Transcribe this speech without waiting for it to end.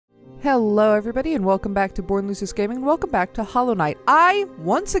Hello everybody and welcome back to Born Lucis Gaming and welcome back to Hollow Knight. I,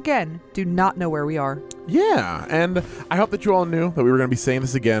 once again, do not know where we are. Yeah, and I hope that you all knew that we were going to be saying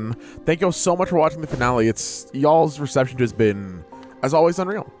this again. Thank you all so much for watching the finale. Y'all's reception has been, as always,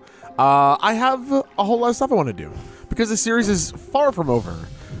 unreal. I have a whole lot of stuff I want to do because the series is far from over.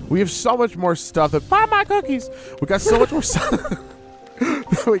 We have so much more stuff that, buy my cookies! We got so much more stuff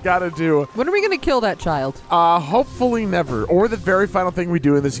that we gotta do. When are we gonna kill that child? Hopefully never. Or the very final thing we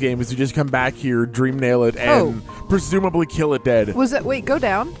do in this game is to just come back here, dream nail it, and presumably kill it dead. Was that, wait, go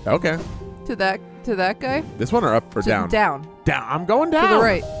down. Okay. To that guy? This one or up or down? Down. Down. I'm going down. To the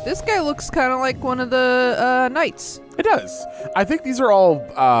right. This guy looks kind of like one of the knights. It does. I think these are all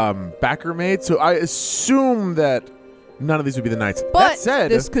backer made, so I assume that none of these would be the knights. But that said,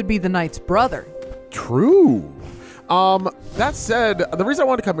 this could be the knight's brother. True. That said, the reason I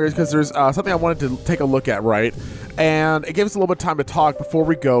wanted to come here is because there's something I wanted to take a look at, right? And it gave us a little bit of time to talk before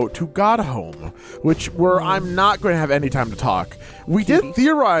we go to Godhome, where I'm not going to have any time to talk. We did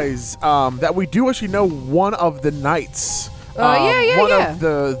theorize that we do actually know one of the knights. One of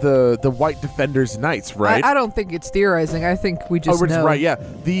the White Defender's knights, right? I don't think it's theorizing. I think we just know. Right, yeah.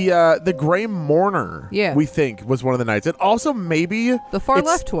 The Gray Mourner, we think, was one of the knights. And also maybe... the far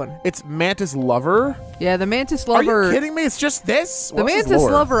left one. It's Mantis Lover. Yeah, the Mantis Lover... Are you kidding me? It's just this? The Mantis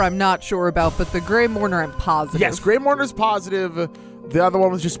Lover I'm not sure about, but the Gray Mourner I'm positive. Yes, Gray Mourner's positive. The other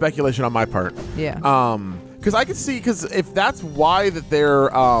one was just speculation on my part. Yeah. Because I can see... because if that's why that they're...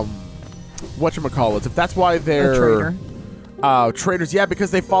 whatchamacallits, if that's why they're... a traitor. Traitors, yeah,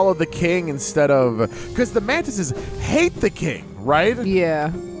 because they follow the king instead of... because the Mantises hate the king, right?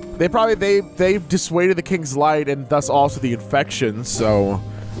 Yeah. They dissuaded the king's light and thus also the infection, so...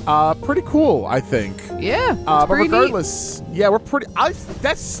 pretty cool, I think. Yeah, but regardless, yeah, we're pretty...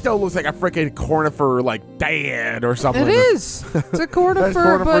 that still looks like a freaking Cornifer, like, dead or something. It is! It's a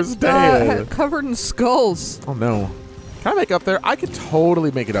Cornifer, but covered in skulls. Oh, no. Can I make it up there? I could totally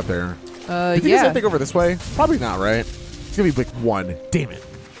make it up there. You think there's anything over this way? Probably not, right? It's gonna be like one. Damn it.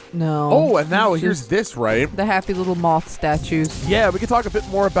 No. Oh, and now here's this, right? The happy little moth statues. Yeah, we can talk a bit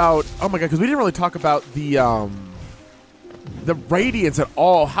more about... oh my god, because we didn't really talk about the radiance at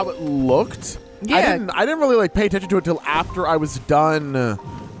all, how it looked. Yeah. I didn't really like pay attention to it until after I was done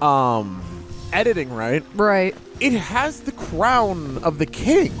editing, right? Right. It has the crown of the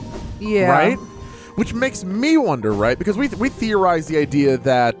king. Yeah. Right? Which makes me wonder, right? Because we theorized the idea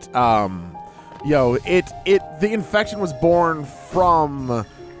that the infection was born from...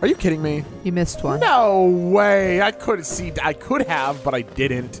 are you kidding me? You missed one. No way. I could have, but I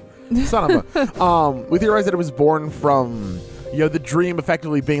didn't. Son of a... we theorized that it was born from, the dream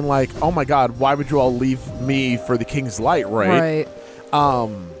effectively being like, oh my god, why would you all leave me for the king's light, right?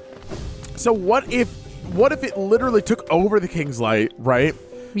 Right. So what if it literally took over the king's light, right?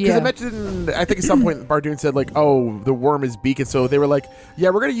 Because I mentioned, I think at some point Bardoon said like, oh, the worm is beacon. So they were like, yeah,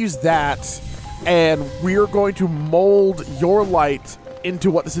 we're going to use that and we're going to mold your light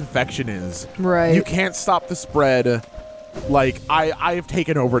into what this infection is. Right. You can't stop the spread. Like, I have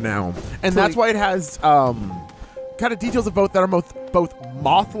taken over now. And that's why it has kind of details of both that are both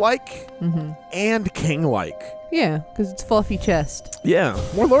moth-like and king-like. Yeah, because it's fluffy chest. Yeah.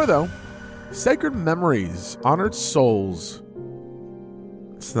 More lore, though. Sacred memories. Honored souls.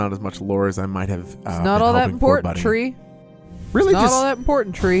 It's not as much lore as I might have it's not all that important, tree. Really? It's not all that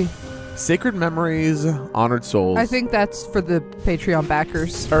important, tree. Sacred memories, honored souls. I think that's for the Patreon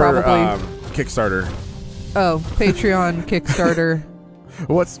backers, probably. Kickstarter. Oh, Patreon, Kickstarter.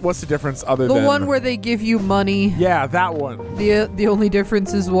 What's the difference other than... the one where they give you money. Yeah, that one. The only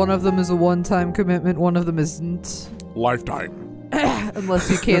difference is one of them is a one-time commitment, one of them isn't. Lifetime. Unless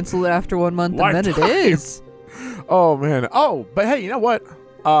you cancel it after 1 month, and then it is. Oh, man. Oh, but hey, you know what?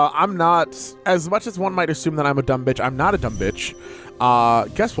 I'm not... as much as one might assume that I'm a dumb bitch, I'm not a dumb bitch.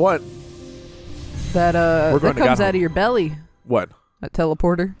 Guess what? That comes out of your belly. What? That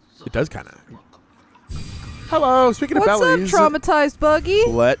teleporter. It does kind of. Hello, speaking of bellies. What's up, traumatized buggy?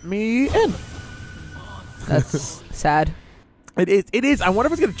 Let me in. That's sad. It is. I wonder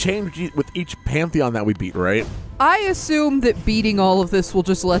if it's going to change with each pantheon that we beat, right? I assume that beating all of this will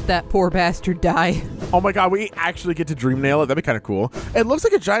just let that poor bastard die. Oh my god, we actually get to dream nail it. That'd be kind of cool. It looks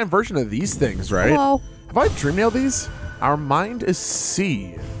like a giant version of these things, right? Hello. Have I dream nailed these? Our mind is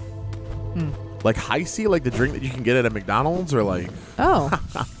C. Like high C, like the drink that you can get at a McDonald's, or like... oh.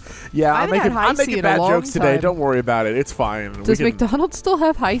 Yeah, I'm making bad jokes today. Don't worry about it. It's fine. Does McDonald's still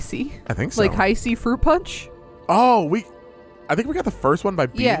have high C? I think so. Like high C fruit punch? Oh, I think we got the first one by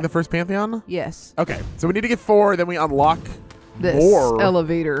beating the first pantheon. Yes. Okay, so we need to get 4, then we unlock this more.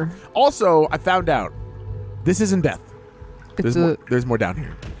 Elevator. Also, I found out this isn't death. There's more down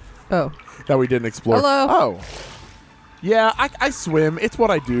here. Oh. That we didn't explore. Hello. Oh. Yeah, I swim. It's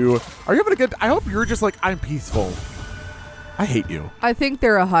what I do. Are you having a good... I hope you're just like, I'm peaceful. I hate you. I think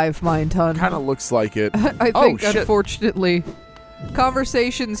they're a hive mind, hon. Kind of looks like it. I Oh, think, shit. unfortunately,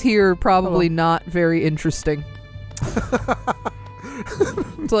 conversations here are probably not very interesting.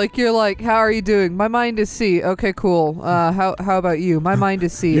 It's like, you're like, how are you doing? My mind is C. Okay, cool. How about you? My mind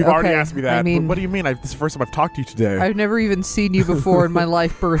is C. You've okay. already asked me that. I mean, what do you mean? This is the first time I've talked to you today. I've never even seen you before in my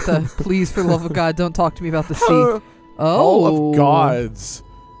life, Bertha. Please, for the love of God, don't talk to me about the C. Oh. All of gods.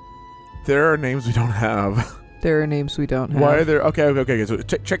 There are names we don't have. There are names we don't have. Why are there... Okay. So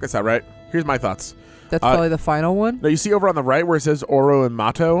check this out, right? Here's my thoughts. That's probably the final one? Now, you see over on the right where it says Oro and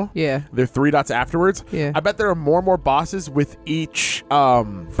Mato? Yeah. There are 3 dots afterwards? Yeah. I bet there are more and more bosses with each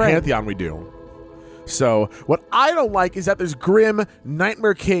pantheon we do. So, what I don't like is that there's Grim,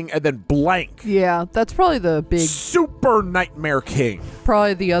 Nightmare King, and then blank. Yeah, that's probably the big... Super Nightmare King.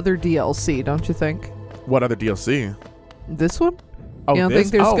 Probably the other DLC, don't you think? What other DLC? This one? Oh, you don't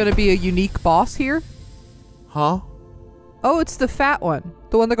think there's going to be a unique boss here? Huh? Oh, it's the fat one.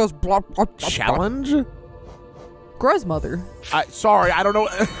 The one that goes... Blah, blah, blah, Challenge? Gruzmother. Sorry, I don't know.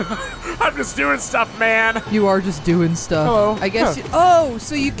 I'm just doing stuff, man. You are just doing stuff. Hello. I guess... Oh,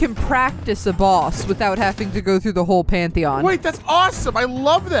 so you can practice a boss without having to go through the whole pantheon. Wait, that's awesome. I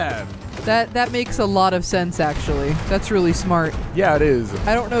love that. That makes a lot of sense, actually. That's really smart. Yeah, it is.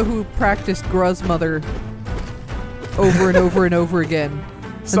 I don't know who practiced Gruzmother over and over and over again.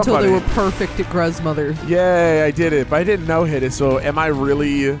 Until they were perfect at Gruzmother. Yay, I did it. But I didn't know-hit it, so am I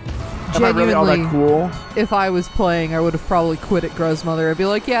really all that cool? If I was playing, I would have probably quit at Gruzmother. I'd be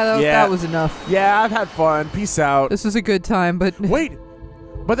like, that was enough. Yeah, I've had fun. Peace out. This was a good time, but... Wait,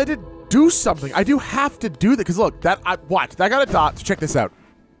 but I did do something. I do have to do that, because look, watch, that got a dot, so check this out.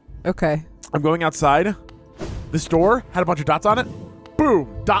 Okay. I'm going outside. This door had a bunch of dots on it.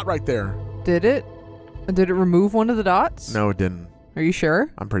 Boom, dot right there. Did it? Did it remove one of the dots? No, it didn't. Are you sure?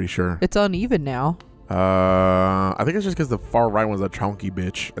 I'm pretty sure. It's uneven now. I think it's just because the far right one's a chunky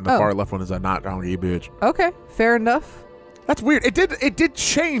bitch, and the far left one is a not chunky bitch. Okay, fair enough. That's weird. It did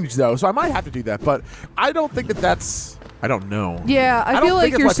change though, so I might have to do that. But I don't think that's. I don't know. Yeah, I feel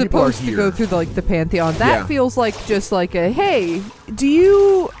like you're supposed to go through the pantheon. That feels like just like a hey, do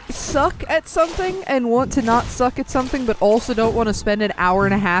you suck at something and want to not suck at something, but also don't want to spend an hour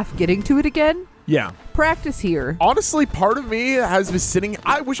and a half getting to it again? Yeah. Practice here. Honestly, part of me has been sitting...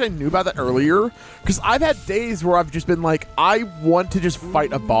 I wish I knew about that earlier, because I've had days where I've just been like, I want to just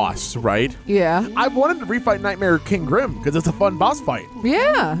fight a boss, right? Yeah. I wanted to refight Nightmare King Grim, because it's a fun boss fight.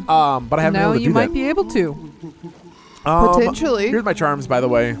 Yeah. But I haven't been able to do that. Now you might be able to. Potentially. Here's my charms, by the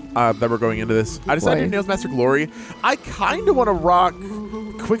way, that we're going into this. I decided to do Nails Master Glory. I kind of want to rock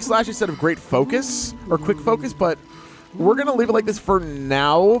Quick Slash instead of Great Focus, or Quick Focus, but... We're going to leave it like this for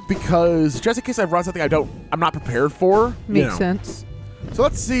now because just in case I run something I'm not prepared for. Makes sense. So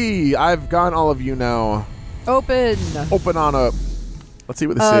let's see. I've gotten all of you now. Open on up. Let's see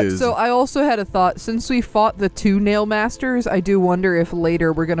what this is. So I also had a thought. Since we fought the 2 Nail Masters, I do wonder if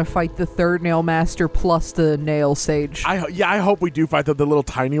later we're going to fight the 3rd Nail Master plus the Nail Sage. I hope we do fight the little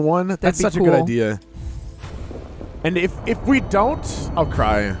tiny one. That's such a good idea. And if we don't, I'll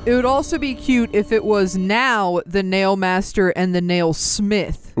cry. It would also be cute if it was now the Nail Master and the Nail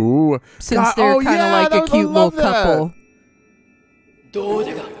Smith. Ooh. Since they're kind of like a cute little couple.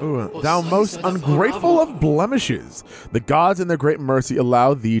 Ooh, thou most ungrateful of blemishes. The gods in their great mercy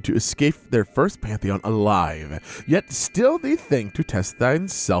allow thee to escape their first pantheon alive. Yet still thee think to test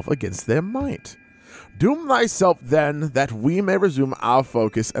thyself against their might. Doom thyself then, that we may resume our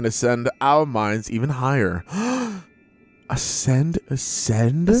focus and ascend our minds even higher. Ascend?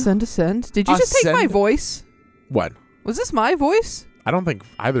 Did you just take my voice? What? Was this my voice? I don't think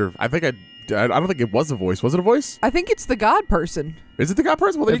either. I don't think it was a voice. Was it a voice? I think it's the god person. Is it the god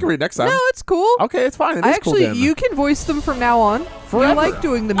person? Well, then you can read next time. No, it's cool. Okay, it's fine. It is cool then. You can voice them from now on. Forever. You like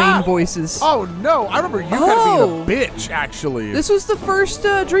doing the main voices. Oh, no. I remember you kind of being a bitch, actually. This was the first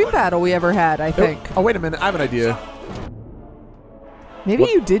dream battle we ever had, I think. Oh, wait a minute. I have an idea. Maybe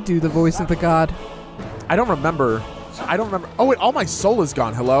you did do the voice of the god. I don't remember. Oh, wait. All my soul is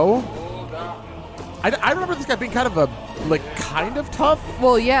gone. Hello? I remember this guy being kind of tough.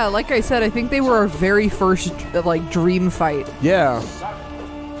 Well, yeah, like I said, I think they were our very first, dream fight. Yeah.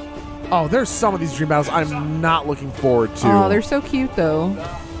 Oh, there's some of these dream battles I'm not looking forward to. Oh, they're so cute, though.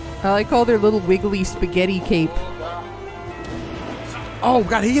 I like all their little wiggly spaghetti cape. Oh,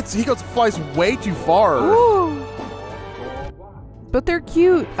 God, he flies way too far. Ooh. But they're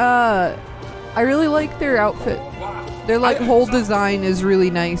cute. I really like their outfit. Their, whole design is really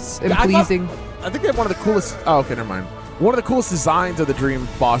nice and pleasing. I think they have one of the coolest... Oh, okay, never mind. one of the coolest designs of the Dream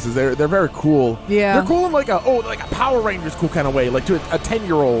bosses. They're very cool. Yeah. They're cool in like a Power Rangers cool kind of way, like to a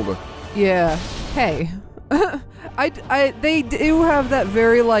 10-year-old. Yeah. Hey. They do have that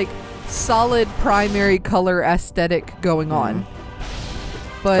very like solid primary color aesthetic going on.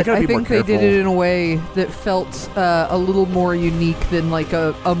 But I think they did it in a way that felt a little more unique than like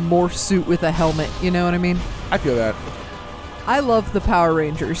a morph suit with a helmet. You know what I mean? I feel that. I love the Power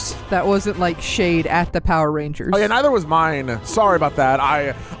Rangers. That wasn't like shade at the Power Rangers. Oh yeah, neither was mine. Sorry about that.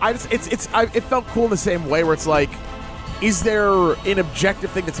 It felt cool in the same way where it's like, is there an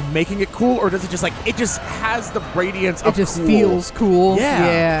objective thing that's making it cool, or does it just like it just has the radiance of cool? It just cool. feels cool. Yeah.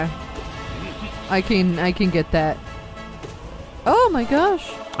 Yeah. I can get that. Oh my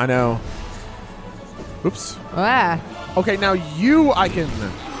gosh. I know. Oops. Ah. Okay, now I can.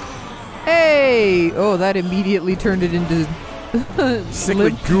 Hey! Oh, that immediately turned it into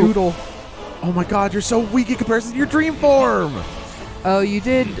sickly noodle. Oh my god, you're so weak in comparison to your dream form. Oh, you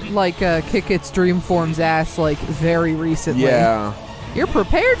did like kick its dream form's ass like very recently. Yeah. You're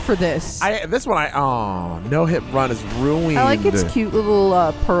prepared for this. No hit run is ruined. I like its cute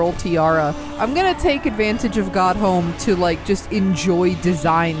little pearl tiara. I'm gonna take advantage of Godhome to like just enjoy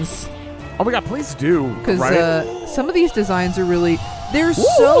designs. Oh my god, please do. Because some of these designs are really, they're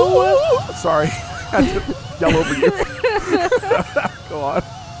so... Sorry, I had to yell over you. Go on.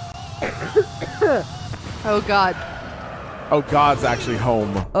 Oh god. Oh, God's actually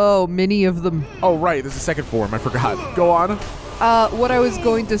home. Oh, many of them. Oh, right. There's a second form. I forgot. Go on. What I was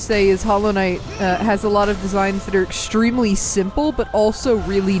going to say is Hollow Knight has a lot of designs that are extremely simple, but also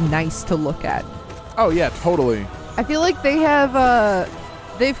really nice to look at. Oh, yeah, totally. I feel like they have,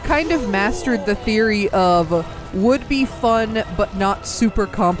 they've kind of mastered the theory of would be fun, but not super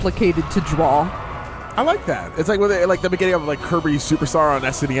complicated to draw. I like that. It's like the beginning of like Kirby Superstar on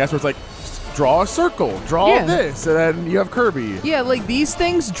SNES, where it's like, draw a circle, draw this, and then you have Kirby. Yeah, like these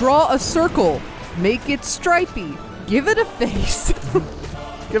things, draw a circle, make it stripy, give it a face.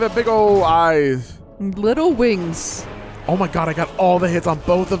 Give it big old eyes. Little wings. Oh my god, I got all the hits on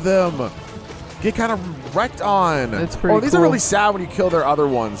both of them. Get kind of wrecked on. That's pretty these are really sad when you kill their other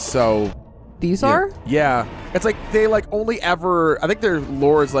ones, so... These are? Yeah. It's like they like only ever... I think their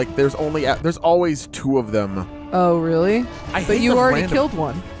lore is like there's always 2 of them. Oh, really? But you already random. killed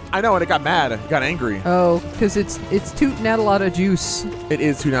one. I know, and it got mad. It got angry. Oh, because it's tooting out a lot of juice. It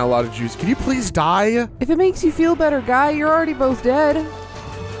is tooting out a lot of juice. Can you please die? If it makes you feel better, guy, you're already both dead.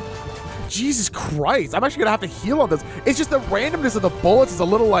 Jesus Christ. I'm actually going to have to heal on this. It's just the randomness of the bullets is a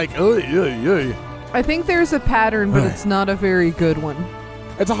little like, ugh. I think there's a pattern, but it's not a very good one.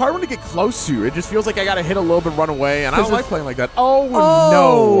 It's a hard one to get close to. It just feels like I got to hit a little bit, run away, and I don't like playing like that. Oh,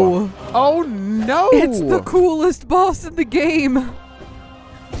 no. Oh, no. It's the coolest boss in the game.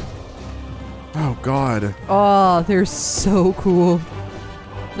 Oh, God. Oh, they're so cool.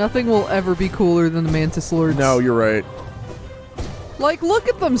 Nothing will ever be cooler than the Mantis Lords. No, you're right. Like, look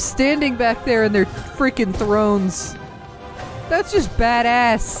at them standing back there in their freaking thrones. That's just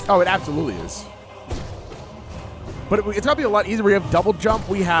badass. Oh, it absolutely is. But it's going to be a lot easier. We have double jump.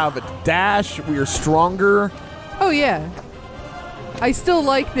 We have dash. We are stronger. Oh, yeah. I still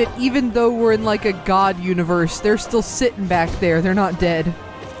like that even though we're in, like, a god universe, they're still sitting back there. They're not dead.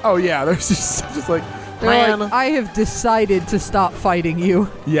 Oh, yeah. They're just like, they're like, I have decided to stop fighting you.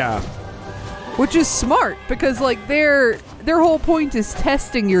 Yeah. Which is smart, because, like, their whole point is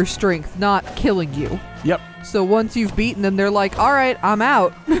testing your strength, not killing you. Yep. So once you've beaten them, they're like, all right, I'm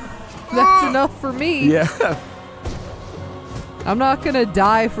out. That's enough for me. Yeah. I'm not going to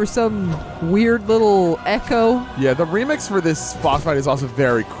die for some weird little echo. Yeah, the remix for this boss fight is also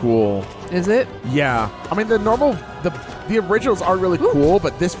very cool. Is it? Yeah. I mean, the originals are really cool,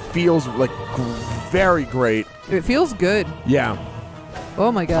 but this feels like very great. It feels good. Yeah.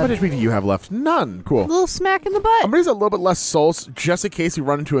 Oh my god. How much HP do you have left? None. Cool. A little smack in the butt. I'm going to use a little bit less souls just in case we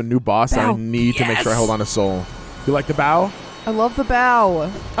run into a new boss and I need to make sure I hold on to soul. You like the bow? I love the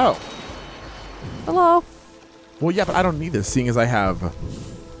bow. Oh. Hello. Well, yeah, but I don't need this, seeing as I have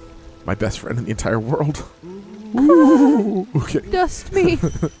my best friend in the entire world. Ooh. Okay. Dust me.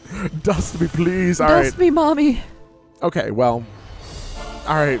 Dust me, please. All right. Dust me, mommy. Okay, well.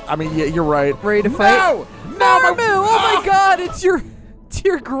 All right. I mean, yeah, you're right. Ready to fight? No! No! Oh my god, it's your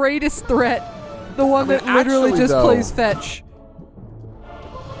greatest threat. The one that literally just plays fetch.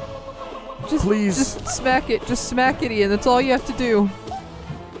 Please. Just smack it. Just smack it, Ian. That's all you have to do.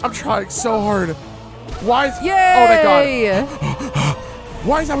 I'm trying so hard. Why is... Yay! Oh, thank God.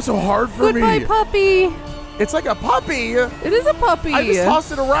 Why is that so hard for me? Goodbye, puppy. It's like a puppy. It is a puppy. I just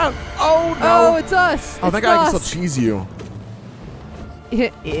tossed it around. Oh, no. Oh, it's us. Oh, thank God I can still cheese you.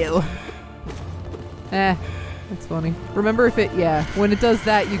 Ew. That's funny. Remember when it does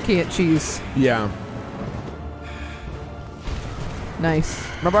that, you can't cheese. Yeah. Nice.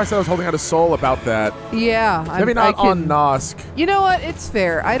 Remember I said I was holding out a soul about that? Yeah. Maybe not on Nosk. You know what? It's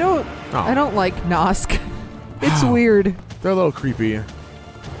fair. I don't like Nosk. It's weird. They're a little creepy.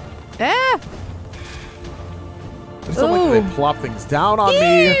 Ah! It's not like they plop things down on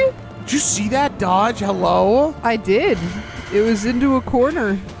me. Did you see that dodge? Hello? I did. It was into a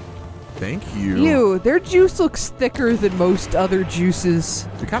corner. Thank you. Ew, their juice looks thicker than most other juices.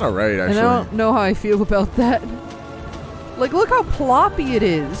 You're kind of right, actually. And I don't know how I feel about that. Like, look how ploppy it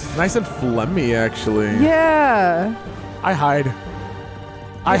is. Nice and phlegmy, actually. Yeah. I hide.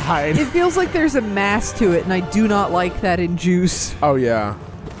 It feels like there's a mass to it, and I do not like that in juice. Oh, yeah.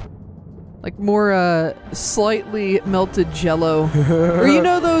 Like more slightly melted jello. Or you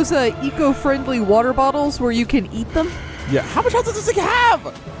know those eco-friendly water bottles where you can eat them? Yeah. How much health does this thing have?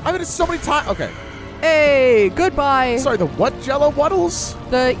 I've had it so many times. Okay. Hey, goodbye. Sorry, the what jello bottles?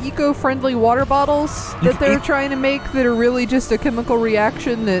 The eco-friendly water bottles that they're trying to make that are really just a chemical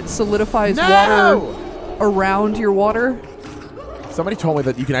reaction that solidifies water around your water. Somebody told me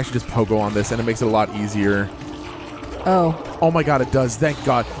that you can actually just pogo on this and it makes it a lot easier. Oh. Oh my god, it does. Thank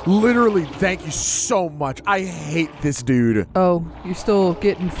God. Literally, thank you so much. I hate this dude. Oh, you're still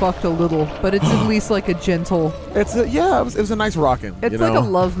getting fucked a little, but it's at least like a gentle. It was a nice rockin'. It's like a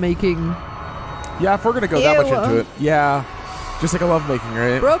lovemaking. Yeah, if we're gonna go that much into it. Yeah. Just like a lovemaking,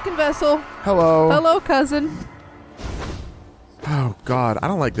 right? Broken vessel. Hello. Hello, cousin. Oh god, I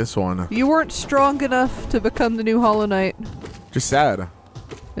don't like this one. You weren't strong enough to become the new Hollow Knight. Just sad.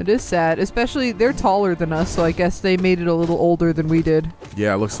 It is sad, especially they're taller than us, so I guess they made it a little older than we did.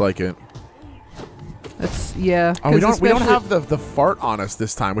 Yeah, it looks like it. That's yeah. Oh, we don't have the fart on us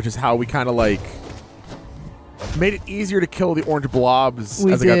this time, which is how we kind of like made it easier to kill the orange blobs.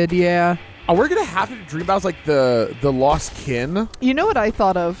 We did, yeah. Oh, we're gonna have to dream about like the lost kin. You know what I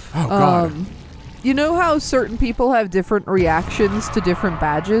thought of? Oh god. You know how certain people have different reactions to different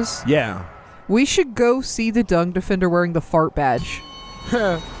badges? Yeah. We should go see the Dung Defender wearing the fart badge.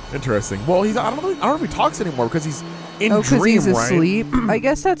 Interesting. Well, I don't know if he talks anymore because he's in dream, because he's asleep. Right? I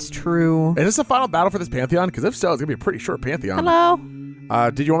guess that's true. Is this the final battle for this Pantheon? Because if so, it's gonna be a pretty short Pantheon. Hello.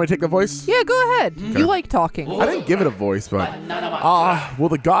 Did you want me to take the voice? Yeah, go ahead. Okay. You like talking. I didn't give it a voice, but will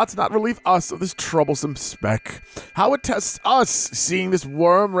the gods not relieve us of this troublesome speck? How it tests us, seeing this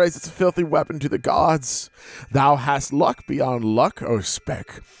worm raise its filthy weapon to the gods. Thou hast luck beyond luck, O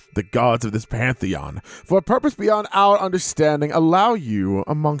speck. The gods of this pantheon, for a purpose beyond our understanding, allow you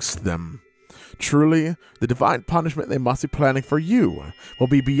amongst them. Truly, the divine punishment they must be planning for you will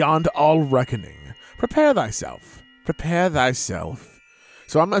be beyond all reckoning. Prepare thyself. Prepare thyself.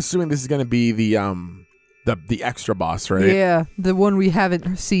 So I'm assuming this is going to be the extra boss, right? Yeah, the one we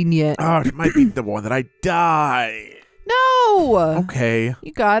haven't seen yet. Oh, it might be the one that I die. No! Okay.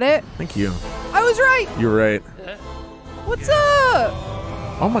 You got it. Thank you. I was right. You're right. What's up?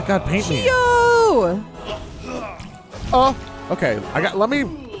 Oh my god, paint me. Yo! Oh, okay. Let me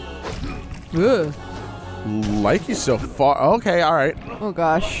Ugh. like you so far. Okay, all right. Oh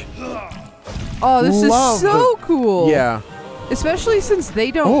gosh. Oh, this is so cool. Yeah. Especially since they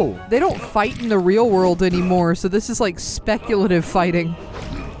don't fight in the real world anymore, so this is like speculative fighting.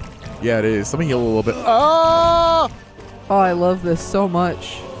 Yeah, it is. Let me heal a little bit. Oh! Oh, I love this so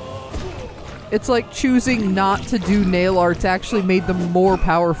much. It's like choosing not to do nail arts actually made them more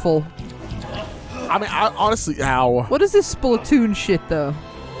powerful. I mean, honestly, ow. What is this Splatoon shit, though?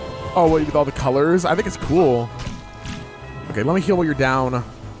 Oh, what, with all the colors? I think it's cool. Okay, let me heal while you're down.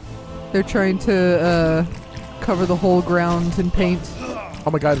 They're trying to cover the whole ground in paint. Oh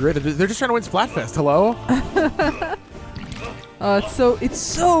my god, they're just trying to win Splatfest. Hello? It's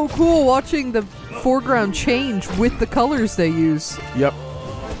so cool watching the foreground change with the colors they use. Yep.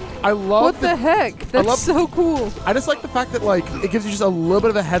 I love what the heck? That's so cool. I just like the fact that like it gives you just a little bit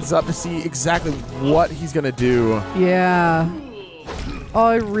of a heads up to see exactly what he's gonna do. Yeah. Oh,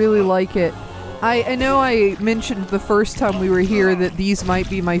 I really like it. I know I mentioned the first time we were here that these might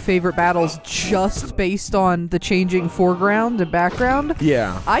be my favorite battles just based on the changing foreground and background.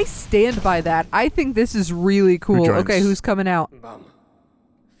 Yeah. I stand by that. I think this is really cool. Okay, who's coming out?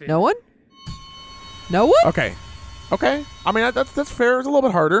 No one? No one? Okay. Okay. I mean, that's fair. It's a little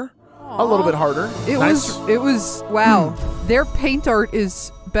bit harder. Aww. A little bit harder. It was wow. Their paint art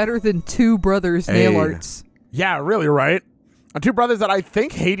is better than Two Brothers nail arts. Yeah, really, right? Two brothers that I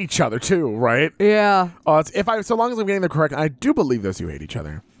think hate each other too, right? Yeah. So long as I'm getting them correct, I do believe those two hate each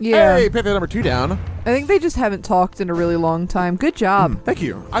other. Yeah. Hey, Pantheon number 2 down. I think they just haven't talked in a really long time. Good job. Thank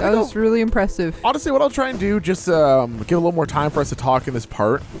you. That was really impressive. Honestly, what I'll try and do, just give a little more time for us to talk in this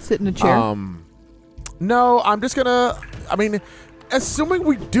part. Sit in a chair. No, I'm just gonna. I mean, assuming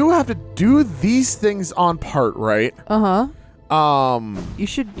we do have to do these things on part, right? You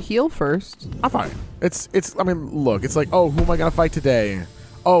should heal first. I'm fine. It's. I mean, look. It's like, oh, who am I gonna fight today?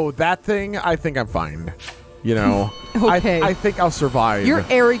 Oh, that thing. I think I'm fine. You know. Okay. I think I'll survive. Your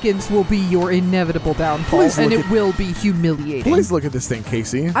arrogance will be your inevitable downfall, and it will be humiliating. Please look at this thing,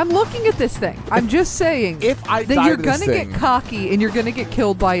 Casey. I'm looking at this thing. I'm just saying. If I that die you're to this gonna thing, get cocky and you're gonna get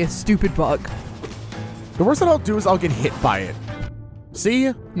killed by a stupid bug. the worst that I'll do is I'll get hit by it.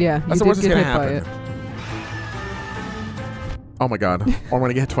 See? Yeah, That's the worst that's gonna happen. Oh my god. Oh, I'm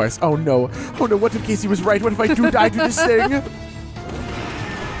gonna get hit twice. Oh no. Oh no, what if Casey was right? What if I do die to this thing?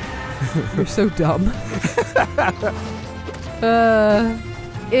 You're so dumb.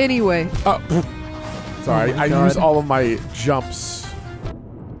 Anyway. Sorry, oh I use all of my jumps.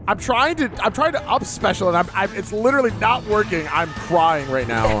 I'm trying to up special and it's literally not working. I'm crying right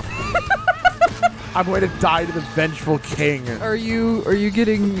now. I'm going to die to the vengeful king. Are you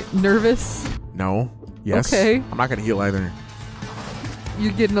getting nervous? No. Yes. Okay. I'm not gonna heal either.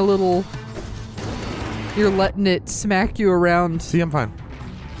 You're getting a little. You're letting it smack you around. See, I'm fine.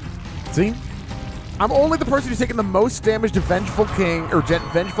 See? I'm only the person who's taken the most damage to Vengeful King, or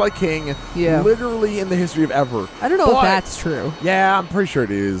Vengeful King, literally in the history of ever. I don't know if that's true. Yeah, I'm pretty sure it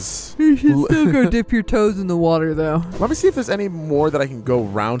is. You should still go dip your toes in the water, though. Let me see if there's any more that I can go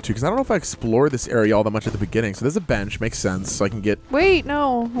round to, because I don't know if I explored this area all that much at the beginning. So there's a bench, makes sense, so I can get... Wait,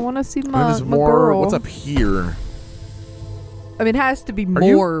 no. I want to see my there's more. girl. What's up here? I mean, it has to be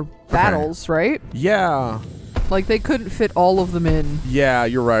more battles, right? Yeah. Like, they couldn't fit all of them in. Yeah,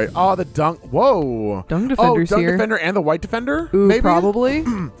 you're right. Oh, the Dung... Whoa. Dung Defender's Dung here. Defender and the White Defender? Ooh, maybe? Probably.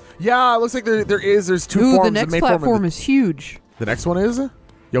 Yeah, it looks like there's two Ooh, forms. the next platform is huge. The next one is?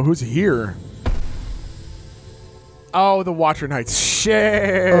 Yo, who's here? Oh, the Watcher Knights.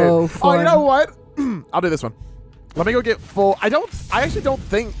 Shit. Oh, fun. Oh, you know what? I'll do this one. Let me go get full... I actually don't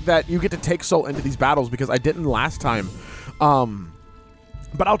think that you get to take soul into these battles because I didn't last time.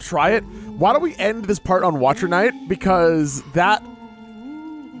 But I'll try it. Why don't we end this part on Watcher Knight? Because I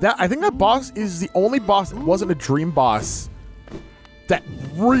think that boss is the only boss that wasn't a dream boss that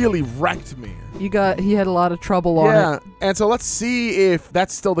really wrecked me. He had a lot of trouble on it. Yeah, and so let's see if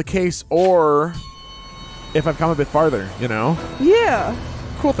that's still the case or if I've come a bit farther, you know? Yeah.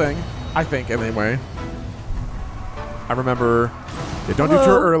 Cool thing, I think, anyway. I remember, don't do too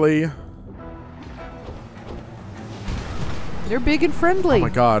early. They're big and friendly. Oh my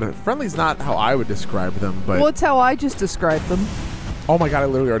god. Friendly's not how I would describe them, but... Well, it's how I just described them. Oh my god, I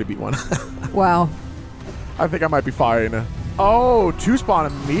literally already beat one. Wow. I think I might be fine. Oh, 2 spawn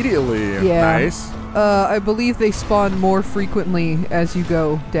immediately. Yeah. Nice. I believe they spawn more frequently as you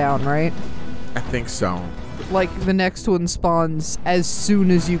go down, right? I think so. Like, the next one spawns as soon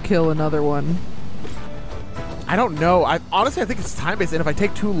as you kill another one. I don't know. Honestly, I think it's time-based, and if I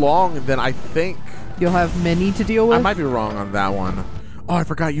take too long, then I think... You'll have many to deal with? I might be wrong on that one. Oh, I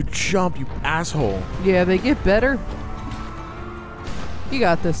forgot. You jump, you asshole. Yeah, they get better. You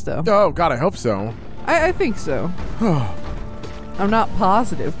got this, though. Oh, God, I hope so. I think so. I'm not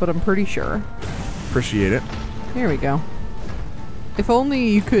positive, but I'm pretty sure. Appreciate it. Here we go. If only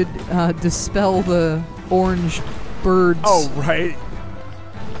you could dispel the orange birds. Oh, right.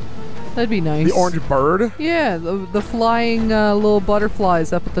 That'd be nice. The orange bird? Yeah, the flying little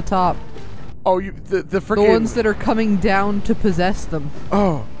butterflies up at the top. Oh, the freaking... The ones that are coming down to possess them.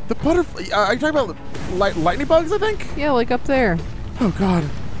 Oh, the butterfly... are you talking about lightning bugs, I think? Yeah, like up there. Oh, God.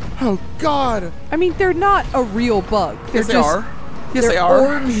 Oh, God. I mean, they're not a real bug. Yes, they are. Yes, they are.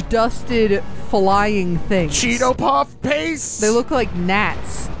 Orange-dusted flying things. Cheeto Puff paste. They look like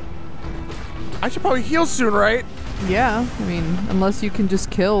gnats. I should probably heal soon, right? Yeah, I mean, unless you can just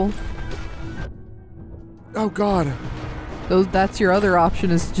kill. Oh, God. That's your other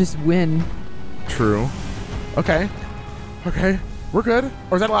option, is just win. True. Okay. Okay. We're good.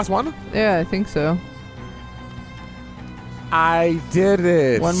 Or is that the last one? Yeah, I think so. I did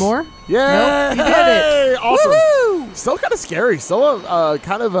it. One more? Yeah. Nope, you did it. Awesome. Woohoo! Still kind of scary. Still a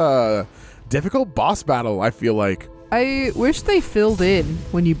kind of a difficult boss battle, I feel like. I wish they filled in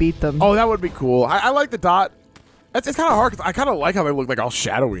when you beat them. Oh, that would be cool. I like the dot. It's kind of hard because I kind of like how they look like all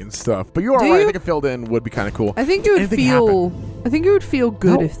shadowy and stuff. But you are right. I think a filled in would be kind of cool. I think it would feel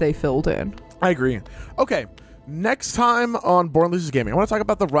good if they filled in. I agree. Okay. Next time on Born Losers Gaming, I want to talk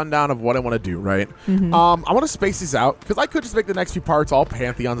about the rundown of what I want to do, right? I want to space these out because I could just make the next few parts all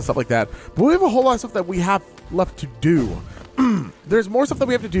Pantheons and stuff like that. But we have a whole lot of stuff that we have left to do. There's more stuff that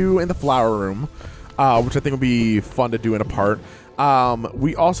we have to do in the flower room, which I think would be fun to do in a part.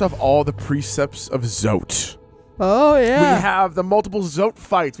 We also have all the precepts of Zote. Oh, yeah. We have the multiple Zote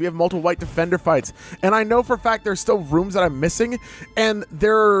fights. We have multiple White Defender fights. And I know for a fact there's still rooms that I'm missing. And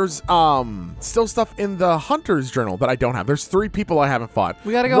there's still stuff in the Hunter's Journal that I don't have. There's 3 people I haven't fought.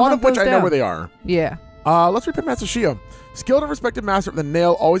 We gotta go One hunt of which those I know down. where they are. Yeah. Let's repick Master Shio. Skilled and respected master of the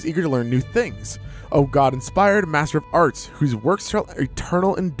nail, always eager to learn new things. O God-inspired master of arts, whose works shall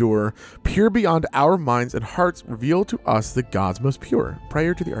eternal endure, pure beyond our minds and hearts, reveal to us the gods most pure.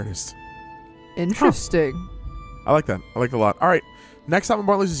 Prayer to the artist. Interesting. Huh. I like that. I like it a lot. All right. Next time on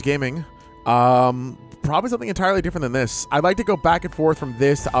Born Losers Gaming, probably something entirely different than this. I'd like to go back and forth from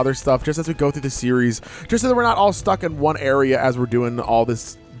this to other stuff just as we go through the series, just so that we're not all stuck in one area as we're doing all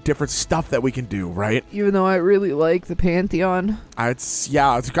this different stuff that we can do, right? Even though I really like the Pantheon. I'm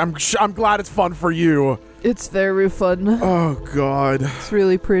glad it's fun for you. It's very fun. Oh, God. It's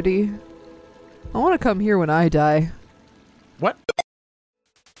really pretty. I want to come here when I die. What?